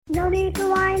need to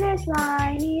whine, it's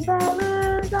Whiny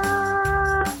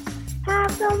Palooza.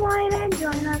 Have some wine and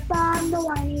join us on the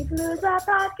Whiny Palooza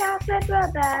podcast with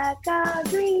Rebecca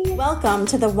Green. Welcome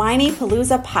to the Whiny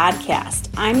Palooza podcast.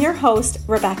 I'm your host,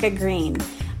 Rebecca Green.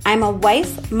 I'm a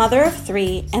wife, mother of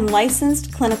 3, and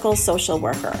licensed clinical social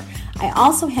worker. I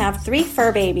also have 3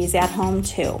 fur babies at home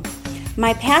too.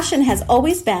 My passion has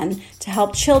always been to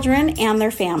help children and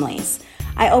their families.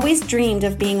 I always dreamed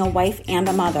of being a wife and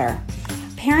a mother.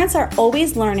 Parents are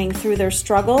always learning through their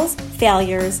struggles,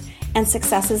 failures, and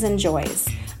successes and joys.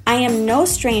 I am no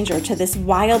stranger to this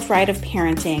wild ride of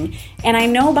parenting, and I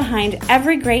know behind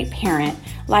every great parent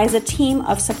lies a team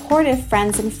of supportive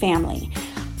friends and family.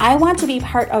 I want to be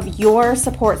part of your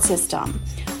support system.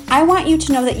 I want you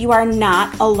to know that you are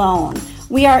not alone.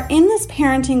 We are in this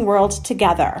parenting world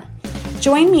together.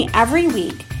 Join me every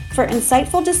week for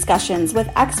insightful discussions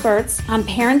with experts on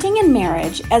parenting and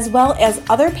marriage, as well as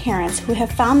other parents who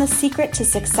have found the secret to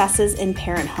successes in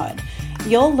parenthood.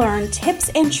 You'll learn tips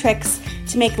and tricks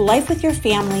to make life with your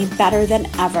family better than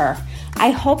ever.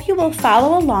 I hope you will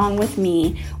follow along with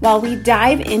me while we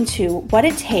dive into what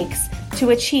it takes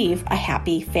to achieve a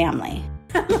happy family.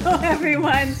 Hello,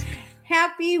 everyone.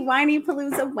 Happy Whiny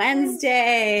Palooza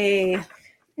Wednesday.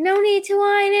 No need to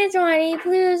whine, it's Whiny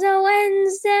Palooza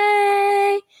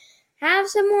Wednesday. Have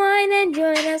some wine and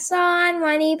join us on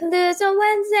Whiny Palooza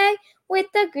Wednesday with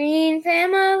the Green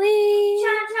family.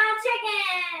 Cha-cha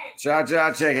chicken!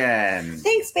 Cha-cha chicken.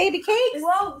 Thanks, baby cakes.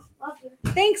 Whoa, love you.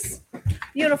 Thanks,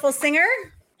 beautiful singer.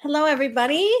 Hello,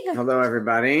 everybody. Hello,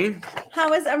 everybody.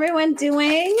 How is everyone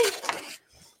doing?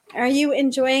 Are you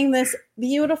enjoying this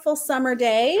beautiful summer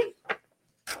day?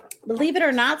 Believe it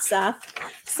or not, Seth,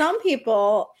 some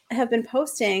people have been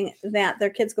posting that their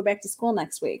kids go back to school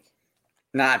next week.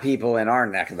 Not people in our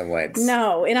neck of the woods.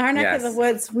 No, in our neck of the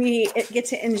woods, we get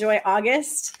to enjoy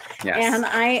August. Yes. And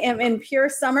I am in pure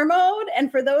summer mode.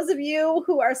 And for those of you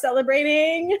who are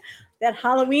celebrating that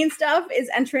Halloween stuff is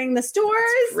entering the stores,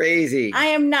 It's crazy. I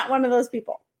am not one of those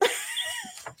people.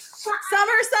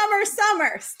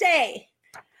 Summer, stay.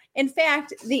 In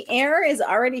fact, the air is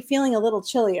already feeling a little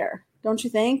chillier. Don't you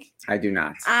think? I do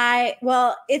not. It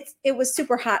was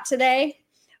super hot today,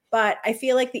 but I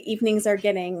feel like the evenings are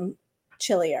getting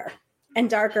chillier and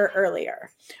darker earlier.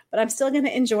 But I'm still going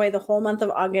to enjoy the whole month of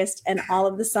August and all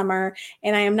of the summer.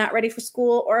 And I am not ready for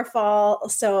school or fall.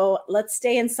 So let's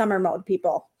stay in summer mode,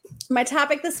 people. My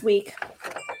topic this week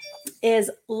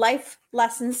is life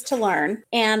lessons to learn.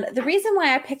 And the reason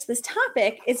why I picked this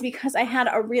topic is because I had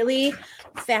a really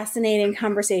fascinating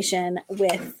conversation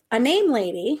with a name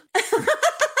lady. Dr.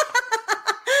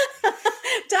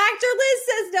 Liz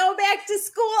says no back to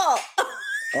school.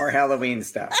 Or Halloween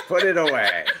stuff. Put it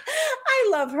away. I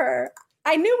love her.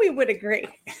 I knew we would agree.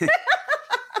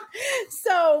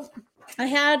 So I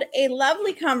had a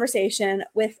lovely conversation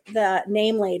with the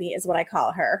name lady, is what I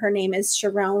call her. Her name is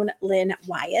Sharon Lynn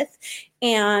Wyeth.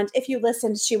 And if you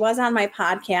listened, she was on my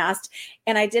podcast,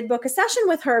 and I did book a session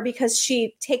with her because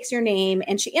she takes your name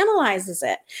and she analyzes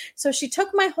it. So she took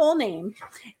my whole name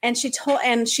and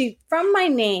from my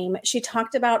name, she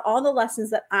talked about all the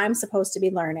lessons that I'm supposed to be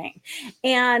learning.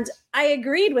 And I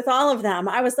agreed with all of them.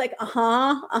 I was like,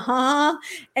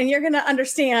 and you're going to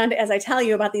understand as I tell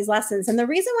you about these lessons. And the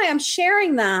reason why I'm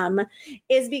sharing them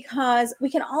is because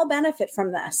we can all benefit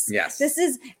from this. Yes.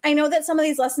 I know that some of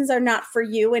these lessons are not for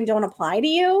you and don't apply to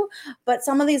you, but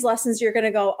some of these lessons you're going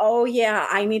to go, oh yeah,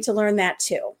 I need to learn that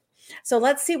too. So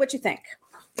let's see what you think.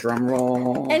 Drum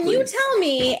roll. And please. you tell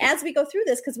me as we go through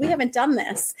this, because we haven't done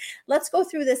this. Let's go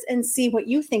through this and see what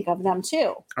you think of them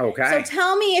too. Okay. So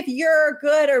tell me if you're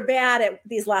good or bad at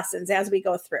these lessons as we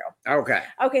go through. Okay.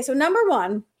 Okay. So number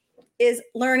 1 is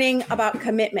learning about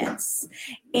commitments.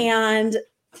 And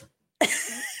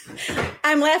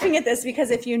I'm laughing at this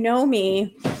because if you know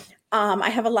me, I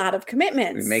have a lot of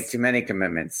commitments. We make too many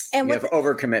commitments. And you have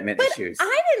overcommitment issues.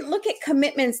 I didn't look at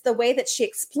commitments the way that she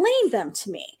explained them to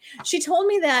me. She told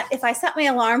me that if I set my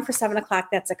alarm for 7:00,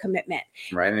 that's a commitment.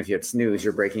 Right. And if you hit snooze,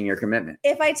 you're breaking your commitment.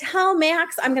 If I tell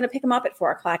Max I'm going to pick him up at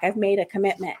 4:00, I've made a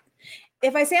commitment.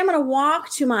 If I say I'm going to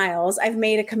walk 2 miles, I've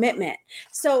made a commitment.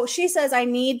 So she says not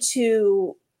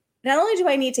only do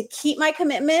I need to keep my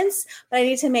commitments, but I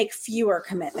need to make fewer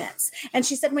commitments. And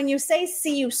she said, when you say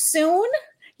see you soon,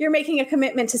 you're making a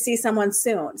commitment to see someone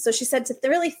soon. So she said to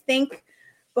really think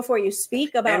before you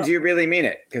speak about. And do you really mean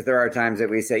it? Because there are times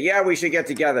that we say, yeah, we should get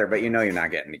together, but you know you're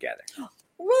not getting together.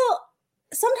 Well,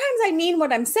 sometimes I mean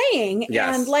what I'm saying,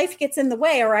 Yes. and life gets in the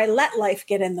way, or I let life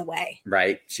get in the way.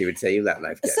 Right. She would say you let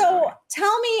life get in the So way.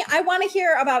 tell me, I want to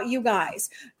hear about you guys.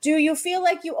 Do you feel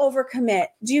like you overcommit?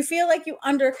 Do you feel like you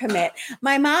undercommit?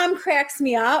 My mom cracks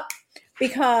me up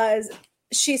because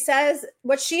she says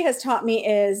what she has taught me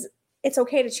is it's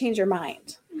okay to change your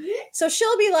mind. So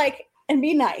she'll be like, and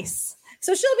be nice.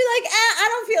 So she'll be like, I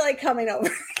don't feel like coming over.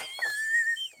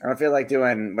 I don't feel like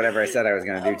doing whatever I said I was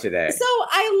going to do today. So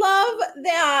I love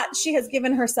that she has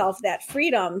given herself that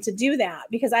freedom to do that,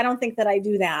 because I don't think that I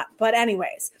do that. But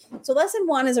anyways, so lesson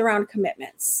 1 is around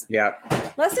commitments.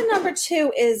 Yep. Lesson number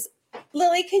 2 is,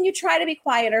 Lily, can you try to be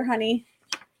quieter, honey?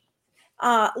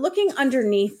 Looking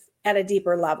underneath at a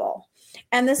deeper level.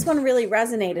 And this one really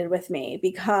resonated with me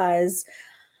because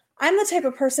I'm the type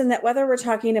of person that whether we're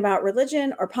talking about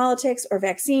religion or politics or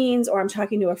vaccines, or I'm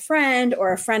talking to a friend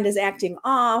or a friend is acting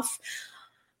off,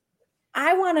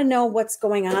 I want to know what's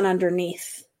going on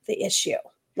underneath the issue.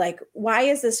 Like, why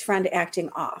is this friend acting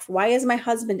off? Why is my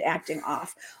husband acting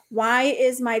off? Why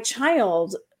is my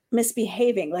child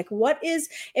misbehaving? Like,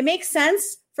 it makes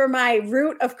sense for my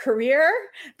route of career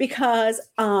because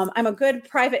I'm a good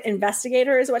private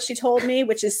investigator is what she told me,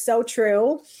 which is so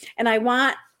true. And I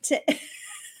want to...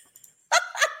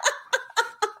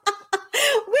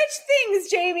 Which things,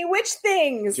 Jamie? Which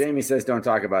things? Jamie says don't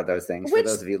talk about those things for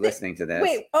those of you listening to this.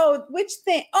 Wait, which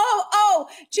thing?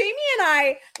 Jamie and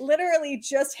I literally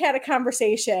just had a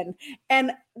conversation.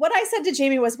 And what I said to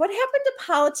Jamie was, what happened to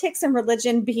politics and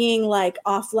religion being like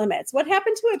off limits? What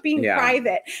happened to it being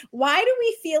private? Why do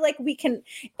we feel like we can?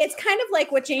 It's kind of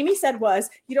like what Jamie said was,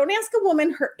 you don't ask a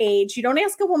woman her age. You don't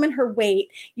ask a woman her weight.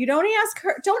 Don't ask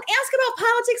about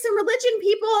politics and religion,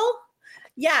 people.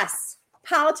 Yes.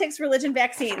 Politics, religion,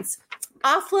 vaccines.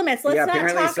 Off limits. Let's not talk about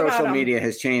them. Apparently social media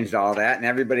has changed all that, and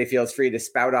everybody feels free to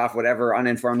spout off whatever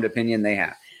uninformed opinion they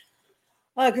have.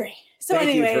 Agree. So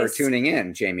Thank you for tuning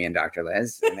in, Jamie and Dr.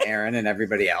 Liz and Aaron and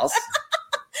everybody else,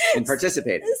 and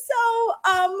participating.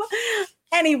 So,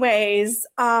 anyways,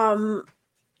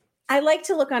 I like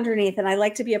to look underneath, and I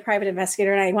like to be a private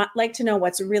investigator, and I like to know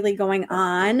what's really going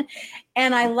on.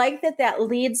 And I like that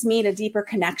leads me to deeper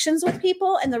connections with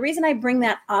people. And the reason I bring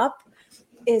that up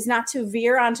is not to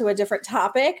veer onto a different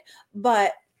topic,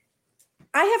 but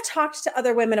I have talked to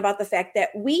other women about the fact that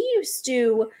we used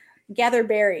to gather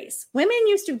berries. Women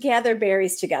used to gather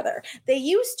berries together. They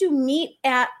used to meet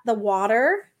at the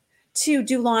water to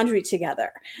do laundry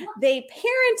together. They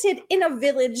parented in a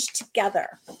village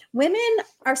together. Women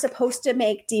are supposed to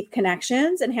make deep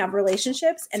connections and have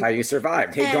relationships. And that's how you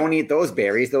survived. Hey, don't eat those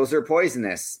berries. Those are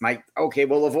poisonous. Okay,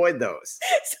 we'll avoid those.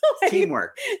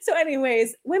 Teamwork. So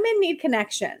anyways, women need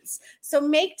connections. So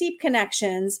make deep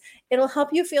connections. It'll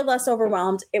help you feel less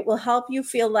overwhelmed. It will help you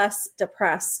feel less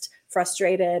depressed,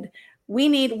 frustrated.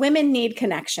 Women need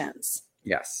connections.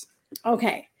 Yes.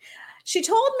 Okay. She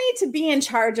told me to be in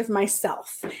charge of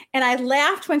myself. And I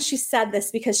laughed when she said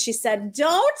this because she said,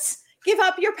 don't give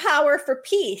up your power for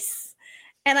peace.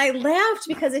 And I laughed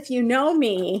because if you know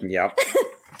me, yep.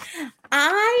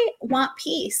 I want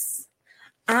peace.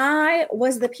 I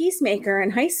was the peacemaker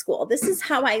in high school. This is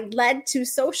how I led to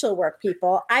social work,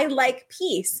 people. I like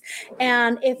peace.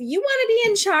 And if you want to be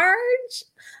in charge,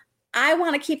 I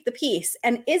want to keep the peace.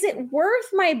 And is it worth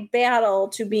my battle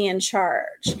to be in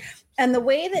charge? And the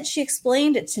way that she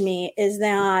explained it to me is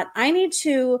that I need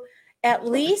to at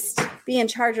least be in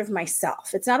charge of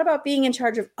myself. It's not about being in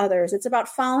charge of others. It's about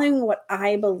following what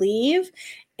I believe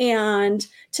and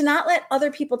to not let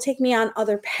other people take me on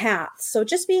other paths. So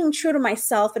just being true to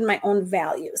myself and my own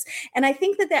values. And I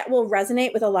think that will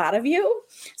resonate with a lot of you.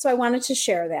 So I wanted to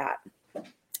share that.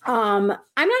 I'm not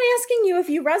asking you if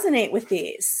you resonate with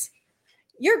these.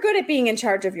 You're good at being in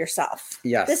charge of yourself.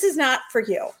 Yes. This is not for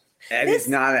you. It's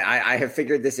not. I have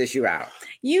figured this issue out.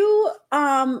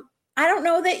 I don't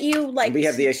know that you like. We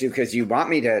have the issue because you want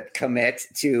me to commit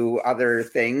to other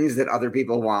things that other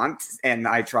people want, and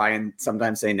I try and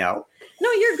sometimes say no.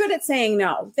 No, you're good at saying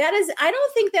no. I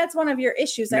don't think that's one of your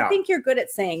issues. No. I think you're good at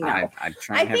saying no. I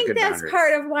try and have good that's boundaries.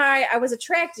 Part of why I was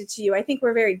attracted to you. I think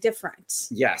we're very different.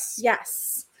 Yes.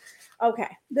 Yes.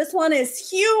 Okay. This one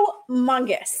is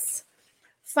humongous.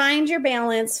 Find your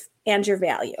balance and your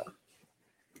value.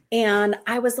 And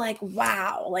I was like,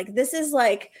 wow, like this is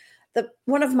like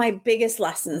one of my biggest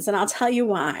lessons. And I'll tell you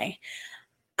why.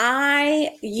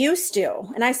 I used to,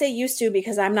 and I say used to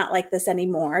because I'm not like this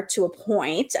anymore to a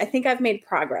point. I think I've made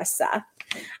progress, Seth.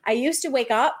 I used to wake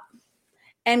up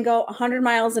and go 100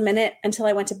 miles a minute until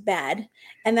I went to bed.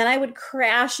 And then I would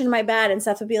crash in my bed and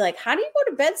Seth would be like, how do you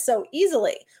go to bed so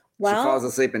easily? Well, she falls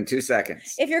asleep in 2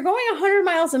 seconds. If you're going 100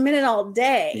 miles a minute all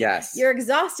day, yes, you're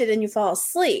exhausted and you fall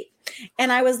asleep.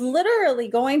 And I was literally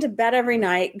going to bed every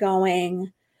night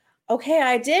going, okay,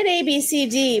 I did A, B, C,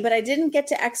 D, but I didn't get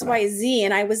to X, Y, Z.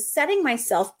 And I was setting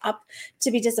myself up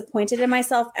to be disappointed in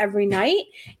myself every night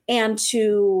and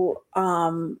to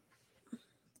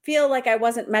feel like I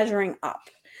wasn't measuring up.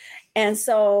 And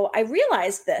so I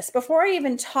realized this before I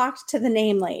even talked to the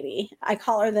name lady. I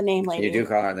call her the name lady. You do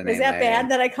call her the name lady. Is that bad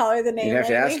that I call her the name lady? You'd have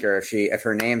to ask her if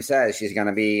her name says she's going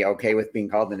to be okay with being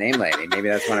called the name lady. Maybe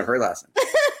that's one of her lessons.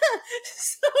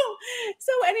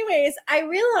 So anyways, I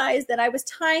realized that I was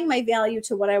tying my value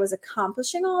to what I was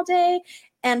accomplishing all day.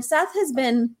 And Seth has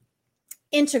been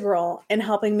integral in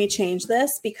helping me change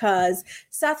this, because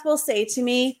Seth will say to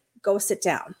me, go sit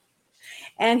down.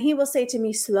 And he will say to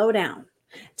me, slow down.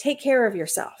 Take care of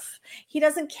yourself. He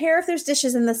doesn't care if there's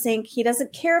dishes in the sink. He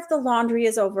doesn't care if the laundry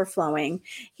is overflowing.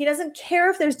 He doesn't care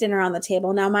if there's dinner on the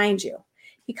table. Now, mind you,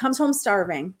 he comes home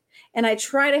starving, and I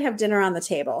try to have dinner on the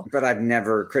table. But I've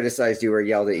never criticized you or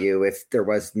yelled at you if there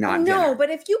was not dinner. No, but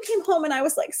if you came home and I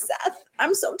was like, Seth,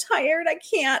 I'm so tired, I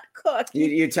can't cook.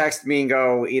 You text me and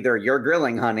go, either you're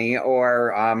grilling, honey,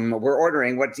 or we're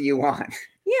ordering. What do you want?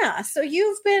 Yeah. So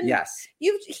you've been, yes,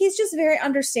 he's just very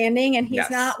understanding, and he's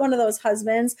not one of those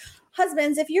husbands,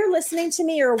 if you're listening to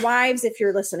me, or wives, if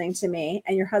you're listening to me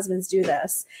and your husbands do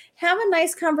this, have a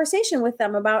nice conversation with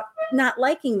them about not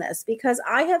liking this, because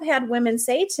I have had women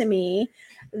say to me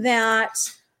that,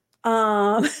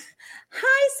 hi,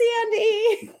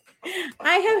 Sandy.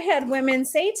 I have had women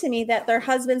say to me that their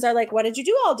husbands are like, what did you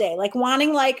do all day? Like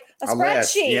wanting like a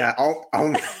spreadsheet. Yeah.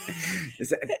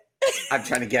 I'm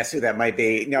trying to guess who that might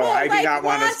be. No, I do not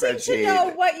want a spreadsheet. To know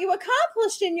what you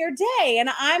accomplished in your day.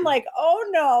 And I'm like, oh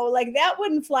no, like that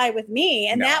wouldn't fly with me.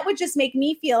 And that would just make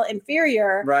me feel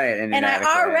inferior. Right. And I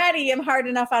already am hard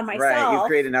enough on myself. Right. You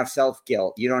create enough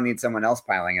self-guilt. You don't need someone else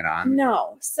piling it on.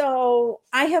 No. So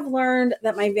I have learned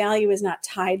that my value is not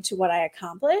tied to what I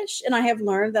accomplish. And I have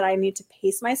learned that I need to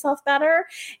pace myself better.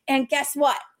 And guess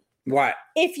what? What?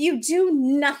 If you do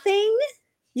nothing,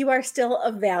 you are still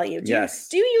of value.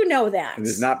 Do you know that?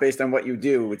 It's not based on what you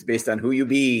do. It's based on who you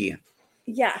be.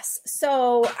 Yes.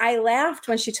 So I laughed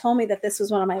when she told me that this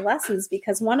was one of my lessons,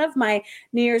 because one of my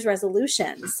New Year's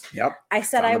resolutions, I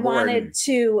said I wanted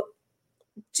to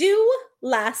do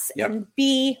less and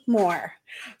be more.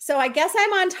 So I guess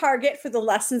I'm on target for the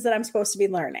lessons that I'm supposed to be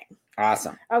learning.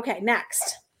 Awesome. Okay.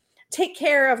 Next, take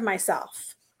care of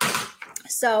myself.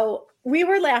 So we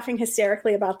were laughing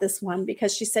hysterically about this one,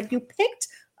 because she said, you picked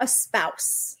a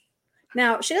spouse.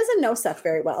 Now, she doesn't know Seth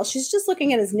very well. She's just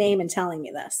looking at his name and telling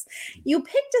me this. You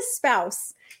picked a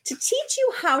spouse to teach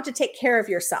you how to take care of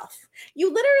yourself. You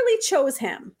literally chose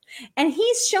him, and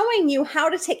he's showing you how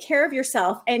to take care of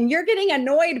yourself, and you're getting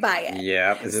annoyed by it.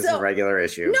 Yeah, this is a regular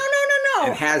issue. No.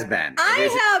 It has been.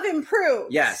 I have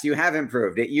improved. Yes, you have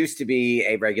improved. It used to be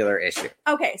a regular issue.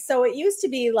 Okay, so it used to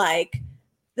be like,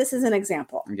 this is an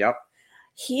example. Yep.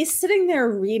 He's sitting there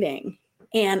reading,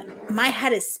 and my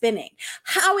head is spinning.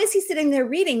 How is he sitting there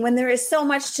reading when there is so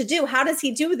much to do? How does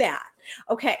he do that?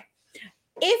 Okay.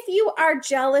 If you are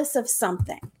jealous of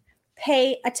something,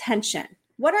 pay attention.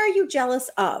 What are you jealous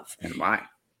of? And why?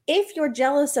 If you're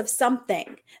jealous of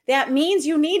something, that means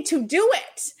you need to do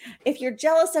it. If you're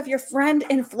jealous of your friend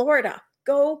in Florida,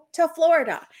 go to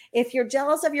Florida. If you're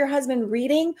jealous of your husband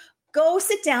reading, go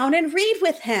sit down and read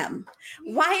with him.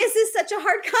 Why is this such a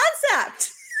hard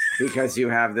concept? Because you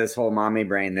have this whole mommy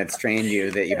brain that's trained you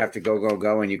that you have to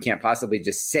go, and you can't possibly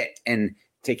just sit and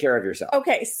take care of yourself.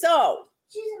 Okay, so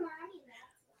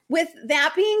with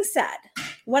that being said,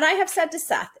 what I have said to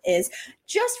Seth is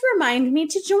just remind me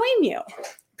to join you.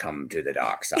 Come to the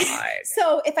dark side.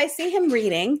 So if I see him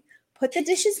reading, put the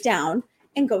dishes down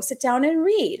and go sit down and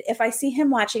read. If I see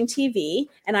him watching TV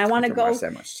and I want to go, watch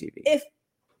that much TV.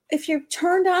 If you're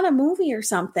turned on a movie or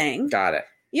something, got it.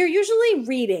 You're usually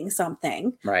reading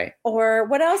something. Right. Or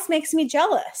what else makes me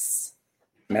jealous?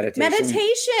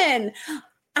 Meditation.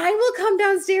 I will come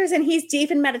downstairs and he's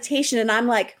deep in meditation, and I'm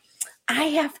like, I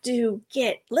have to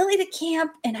get Lily to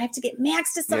camp, and I have to get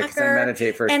Max to soccer. I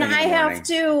meditate first and thing in the I morning. have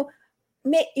to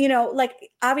make,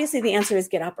 obviously the answer is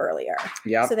get up earlier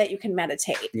so that you can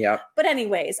meditate. Yep. But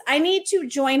anyways, I need to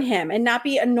join him and not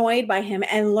be annoyed by him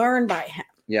and learn by him.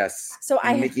 Yes. So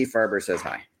Mickey Farber says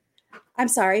hi. I'm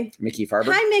sorry. Mickey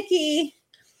Farber. Hi, Mickey.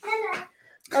 Hello.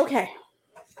 Okay.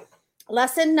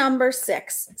 Lesson number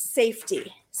 6,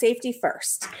 safety. Safety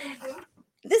first.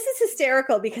 This is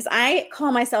hysterical because I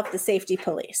call myself the safety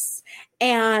police.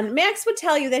 And Max would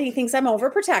tell you that he thinks I'm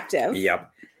overprotective.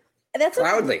 Yep. That's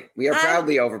proudly. We are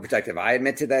proudly overprotective. I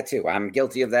admit to that too. I'm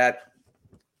guilty of that.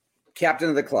 Captain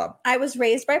of the club. I was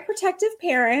raised by protective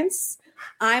parents.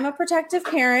 I'm a protective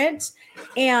parent,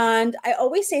 and I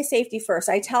always say safety first.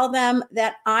 I tell them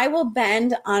that I will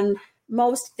bend on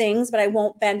most things, but I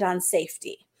won't bend on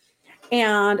safety.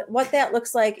 And what that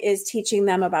looks like is teaching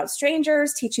them about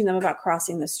strangers, teaching them about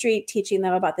crossing the street, teaching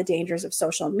them about the dangers of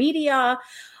social media.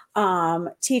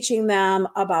 teaching them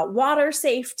about water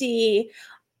safety.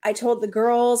 I told the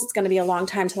girls it's going to be a long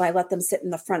time till I let them sit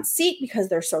in the front seat because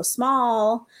they're so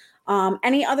small.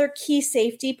 Any other key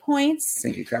safety points? I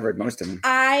think you covered most of them.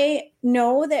 I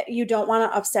know that you don't want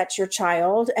to upset your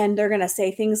child, and they're going to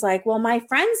say things like, well, my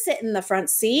friends sit in the front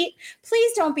seat.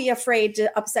 Please don't be afraid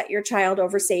to upset your child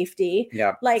over safety.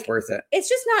 Yeah, like, it's worth it. It's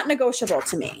just not negotiable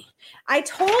to me. I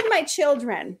told my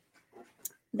children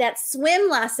that swim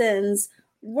lessons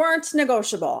weren't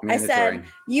negotiable. Mandatory. I said,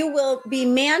 you will be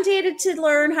mandated to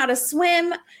learn how to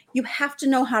swim. You have to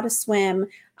know how to swim.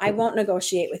 I won't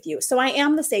negotiate with you. So I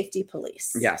am the safety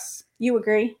police. Yes. You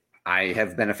agree? I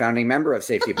have been a founding member of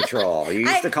Safety Patrol. You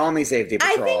used to call me Safety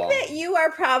Patrol. I think that you are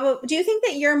do you think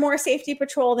that you're more Safety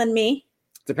Patrol than me?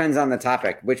 Depends on the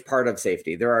topic, which part of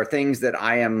safety. There are things that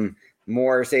I am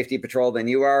more Safety Patrol than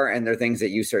you are, and there are things that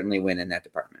you certainly win in that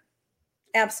department.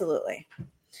 Absolutely.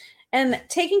 And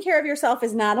taking care of yourself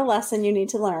is not a lesson you need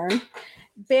to learn.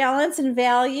 Balance and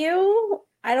value,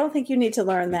 I don't think you need to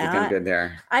learn that. I think I'm good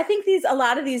there. I think a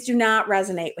lot of these do not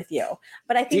resonate with you,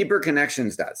 but I think Deeper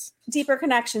Connections does. Deeper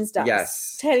Connections does.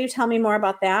 Yes. Can you tell me more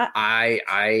about that?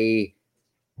 I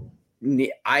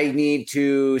need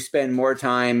to spend more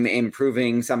time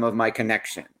improving some of my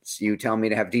connections. You tell me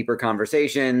to have deeper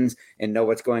conversations and know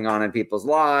what's going on in people's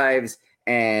lives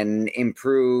and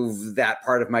improve that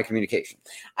part of my communication.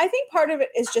 I think part of it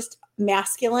is just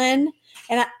masculine.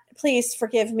 And please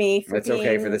forgive me for It's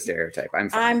okay for the stereotype.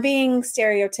 I'm fine. I'm being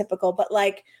stereotypical, but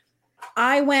like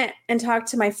I went and talked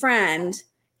to my friend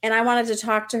and I wanted to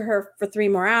talk to her for 3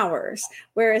 more hours.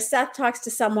 Whereas Seth talks to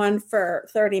someone for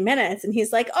 30 minutes and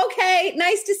he's like, okay,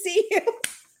 nice to see you.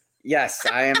 Yes,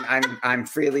 I'm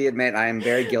freely admit I am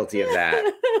very guilty of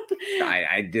that.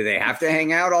 Do they have to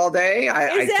hang out all day?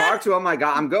 I talk to them.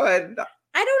 I'm good.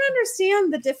 I don't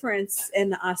understand the difference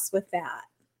in us with that.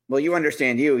 Well, you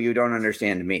understand you don't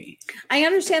understand me. I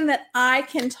understand that I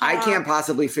can talk. I can't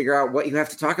possibly figure out what you have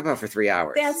to talk about for 3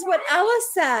 hours. That's what Ella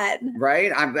said.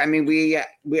 Right? I mean, we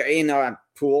in a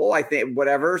pool, I think,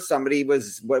 whatever,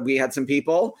 we had some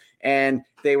people and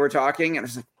they were talking and I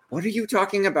was like, what are you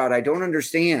talking about? I don't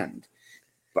understand.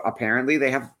 But apparently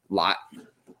they have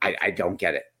I don't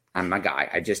get it. I'm a guy.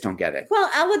 I just don't get it.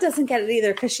 Well, Ella doesn't get it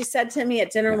either because she said to me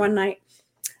at dinner one night,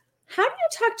 how do you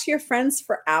talk to your friends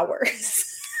for hours?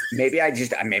 Maybe I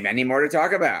need more to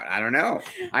talk about. I don't know.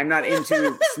 I'm not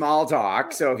into small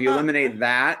talk. So if you eliminate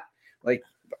that, like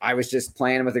I was just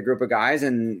playing with a group of guys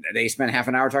and they spent half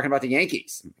an hour talking about the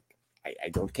Yankees. I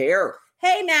don't care.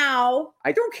 Hey, now.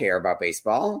 I don't care about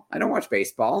baseball. I don't watch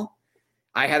baseball.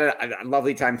 I had a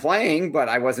lovely time playing, but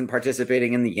I wasn't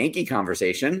participating in the Yankee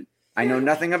conversation. I know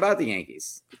nothing about the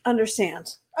Yankees.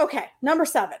 Understand. Okay. Number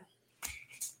 7.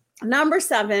 Number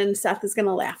 7, Seth is going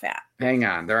to laugh at. Hang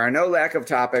on. There are no lack of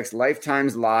topics.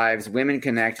 Lifetimes, lives, women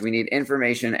connect. We need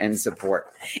information and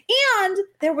support. And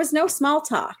there was no small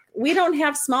talk. We don't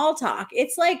have small talk.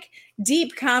 It's like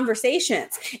deep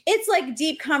conversations. It's like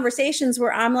deep conversations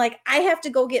where I'm like, I have to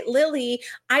go get Lily.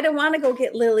 I don't want to go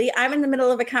get Lily. I'm in the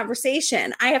middle of a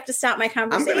conversation. I have to stop my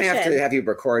conversation. I'm going to have you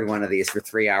record one of these for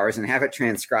 3 hours and have it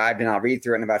transcribed, and I'll read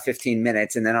through it in about 15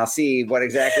 minutes, and then I'll see what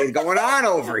exactly is going on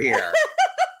over here.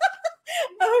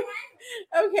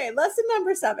 Okay, lesson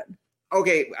number 7.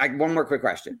 Okay, one more quick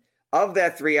question. Of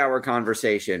that 3-hour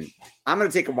conversation, I'm going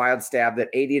to take a wild stab that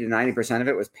 80 to 90% of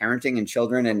it was parenting and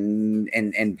children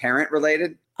and parent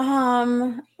related.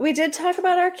 We did talk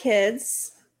about our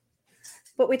kids,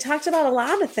 but we talked about a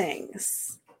lot of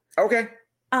things. Okay.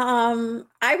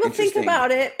 I will think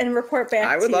about it and report back to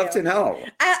you. I would love to know.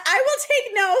 I will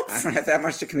take notes. I don't have that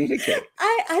much to communicate.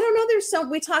 I don't know.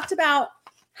 We talked about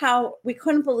how we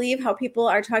couldn't believe how people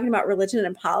are talking about religion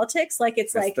and politics. Like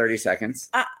it's That's like 30 seconds.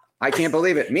 I can't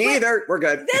believe it. Me either. We're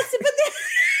good. But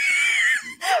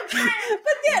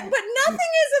nothing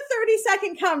is a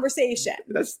 30-second conversation.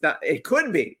 That's not. It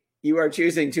could be. You are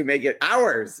choosing to make it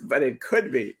hours, but it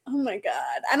could be. Oh my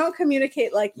God. I don't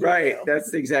communicate like you Right. do.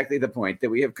 That's exactly the point that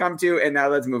we have come to. And now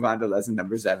let's move on to lesson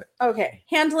number 7. Okay.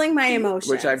 Handling my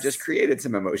emotions. Which I've just created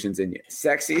some emotions in you.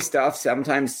 Sexy stuff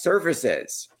sometimes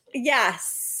surfaces.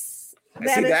 Yes.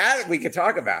 That we could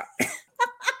talk about.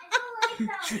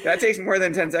 That takes more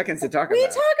than 10 seconds to talk about. We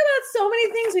talk about so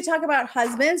many things. We talk about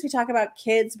husbands. We talk about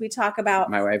kids. We talk about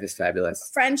my wife is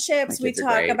fabulous. Friendships. We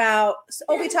talk great. about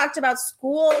we talked about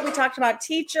school. We talked about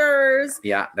teachers.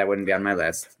 Yeah, that wouldn't be on my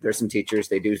list. There's some teachers.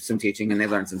 They do some teaching and they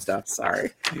learn some stuff. Sorry.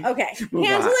 Okay.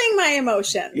 Handling my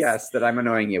emotions. Yes, that I'm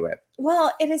annoying you with.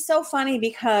 Well, it is so funny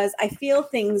because I feel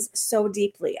things so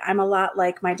deeply. I'm a lot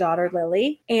like my daughter,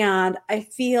 Lily, and I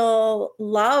feel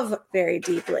love very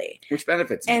deeply. Which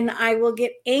benefits me. And I will will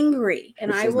get angry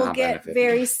and Which I does will not get benefit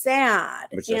very me. sad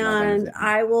Which does not and benefit me.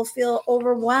 I will feel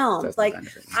overwhelmed. Does not Like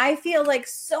benefit me. I feel like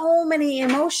so many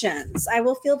emotions. I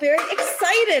will feel very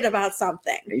excited about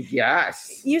something.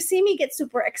 Yes. You see me get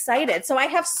super excited. So I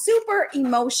have super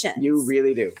emotions. You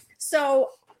really do. So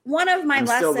one of my I'm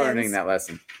lessons. still learning that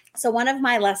lesson. So one of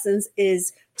my lessons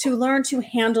is to learn to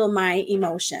handle my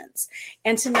emotions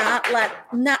and to not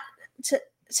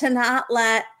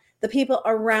let the people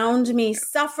around me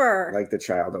suffer Like the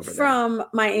child over from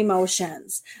my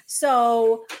emotions.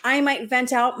 So I might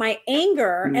vent out my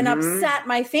anger and Mhm. upset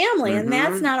my family, and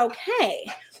that's Mhm. not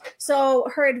okay. So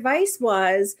her advice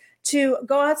was to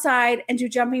go outside and do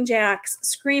jumping jacks,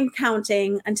 scream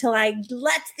counting until I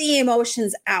let the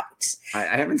emotions out. there.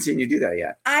 I haven't seen you do that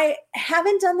yet. I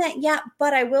haven't done that yet,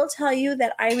 but I will tell you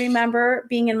that I remember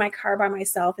being in my car by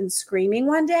myself and screaming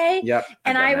one day. Yep.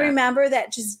 And I remember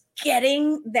that just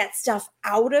getting that stuff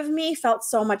out of me felt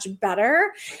so much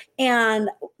better. And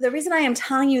the reason I am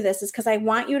telling you this is because I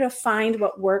want you to find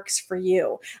what works for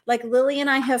you. Like Lily and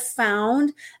I have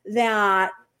found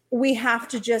that we have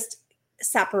to just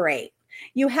separate.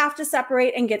 You have to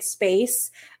separate and get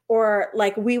space, or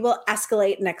like we will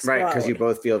escalate and explode. Right, because you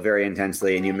both feel very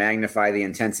intensely and you magnify the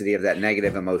intensity of that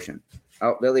negative emotion.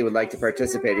 Oh, Lily would like to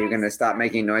participate. Are you going to stop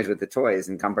making noise with the toys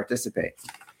and come participate?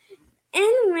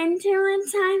 In winter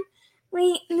one time,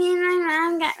 me and my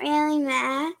mom got really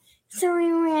mad, so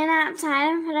we ran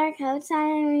outside and put our coats on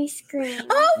and we screamed.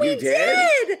 Oh, we You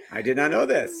did? did. I did not know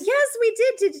this. Yes, we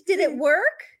did. Did it work?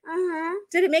 Uh-huh.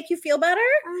 Did it make you feel better?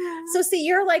 Uh-huh. So see,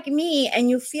 you're like me and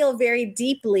you feel very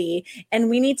deeply, and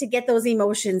we need to get those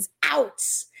emotions out,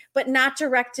 but not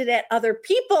directed at other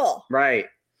people. Right.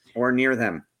 Or near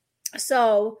them.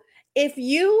 So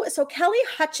Kelly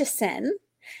Hutchison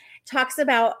talks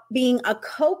about being a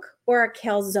Coke or a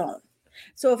calzone.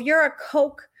 So if you're a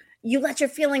Coke, you let your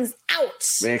feelings out.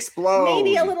 They explode.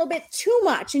 Maybe a little bit too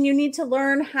much, and you need to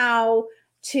learn how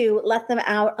to let them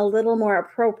out a little more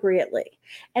appropriately.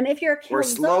 And if you're a calzone, Or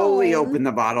slowly open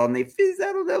the bottle and they fizz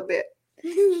out a little bit.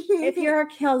 if you're a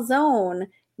calzone,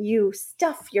 you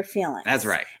stuff your feelings. That's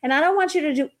right. And I don't want you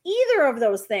to do either of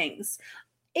those things.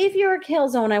 If you're a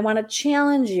calzone, I want to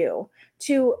challenge you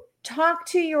to talk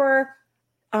to your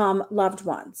loved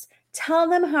ones. Tell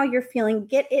them how you're feeling.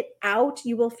 Get it out.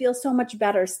 You will feel so much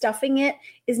better. Stuffing it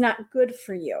is not good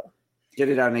for you. Get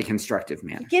it out in a constructive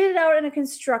manner. Get it out in a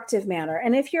constructive manner.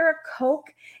 And if you're a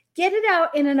Coke, get it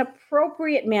out in an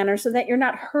appropriate manner so that you're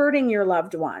not hurting your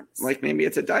loved ones. Like maybe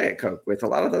it's a Diet Coke with a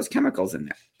lot of those chemicals in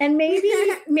there. And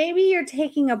maybe you're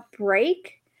taking a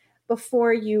break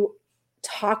before you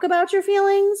talk about your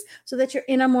feelings so that you're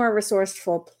in a more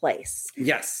resourceful place.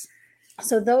 Yes.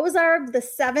 So those are the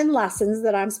 7 lessons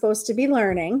that I'm supposed to be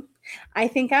learning. I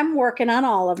think I'm working on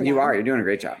all of them. You are. You're doing a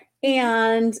great job.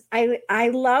 And I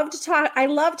love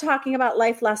talking about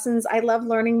life lessons. I love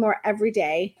learning more every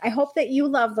day. I hope that you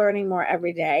love learning more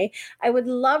every day. I would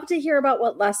love to hear about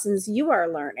what lessons you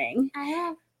are learning.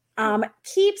 I have.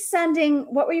 Keep sending.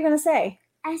 What were you going to say?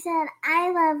 I said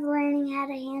I love learning how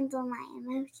to handle my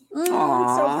emotions. I'm so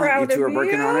Aw, proud you two of are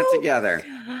working on it together.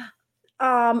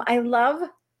 I love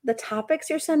the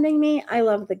topics you're sending me. I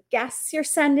love the guests you're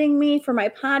sending me for my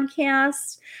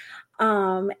podcast.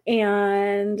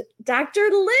 And Dr.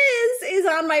 Liz is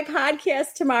on my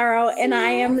podcast tomorrow, and I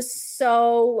am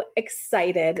so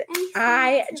excited.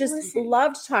 I just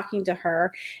loved talking to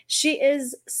her. She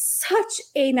is such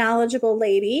a knowledgeable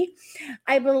lady.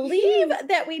 I believe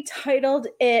that we titled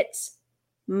it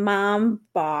Mom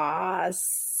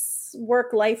Boss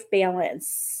Work-Life Balance.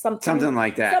 Something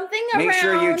like that. Something Make around.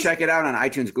 sure you check it out on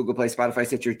iTunes, Google Play, Spotify,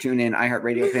 Stitcher, TuneIn,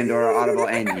 iHeartRadio, Pandora, Audible,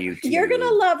 and YouTube. You're going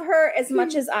to love her as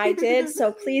much as I did,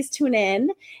 so please tune in.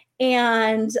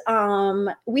 And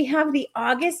we have the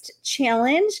August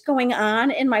challenge going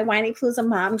on in my Whiny Palooza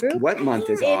Mom group. What month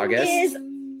is It August? is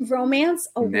Romance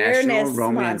Awareness National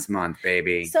Romance Month. Month,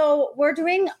 baby. So we're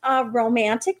doing a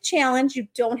romantic challenge. You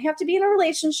don't have to be in a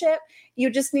relationship. You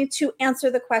just need to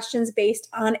answer the questions based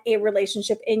on a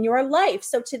relationship in your life.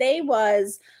 So today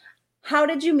was, how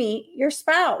did you meet your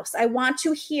spouse? I want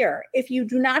to hear. If you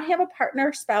do not have a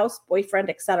partner, spouse, boyfriend,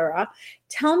 etc.,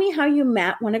 tell me how you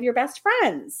met one of your best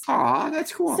friends. Aw,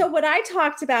 that's cool. So what I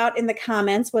talked about in the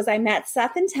comments was I met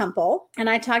Seth in Temple, and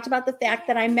I talked about the fact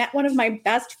that I met one of my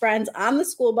best friends on the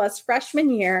school bus freshman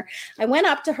year. I went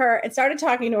up to her and started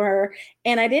talking to her,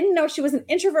 and I didn't know she was an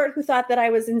introvert who thought that I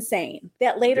was insane.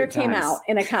 That later Good came times. out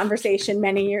in a conversation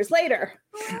many years later.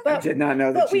 I did not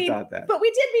know that you thought that. But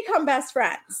we did become best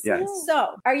friends. Yes.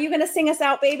 So are you going to sing us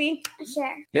out, baby?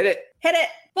 Sure. Hit it. Hit it.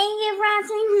 Thank you for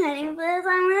watching Honey Blues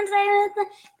on Wednesday with the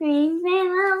Green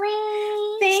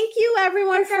Family. Thank you,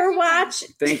 everyone, for watching.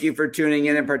 Thank you for tuning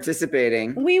in and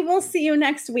participating. We will see you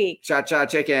next week. Cha-cha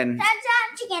chicken.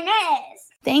 Cha-cha chicken is.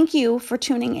 Thank you for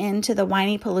tuning in to the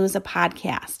Whiny Palooza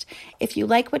podcast. If you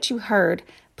like what you heard,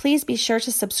 please be sure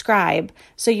to subscribe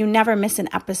so you never miss an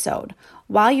episode.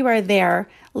 While you are there,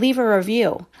 leave a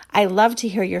review. I love to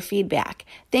hear your feedback.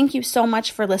 Thank you so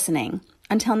much for listening.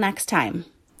 Until next time.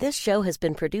 This show has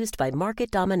been produced by Market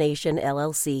Domination,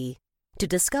 LLC. To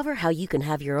discover how you can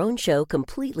have your own show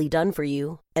completely done for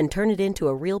you and turn it into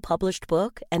a real published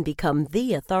book and become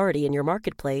the authority in your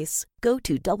marketplace, go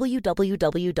to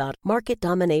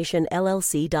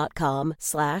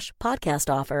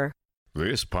www.marketdominationllc.com/podcast offer.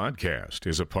 This podcast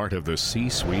is a part of the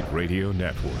C-Suite Radio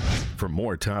Network. For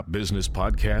more top business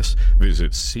podcasts,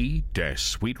 visit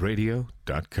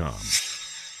c-suiteradio.com.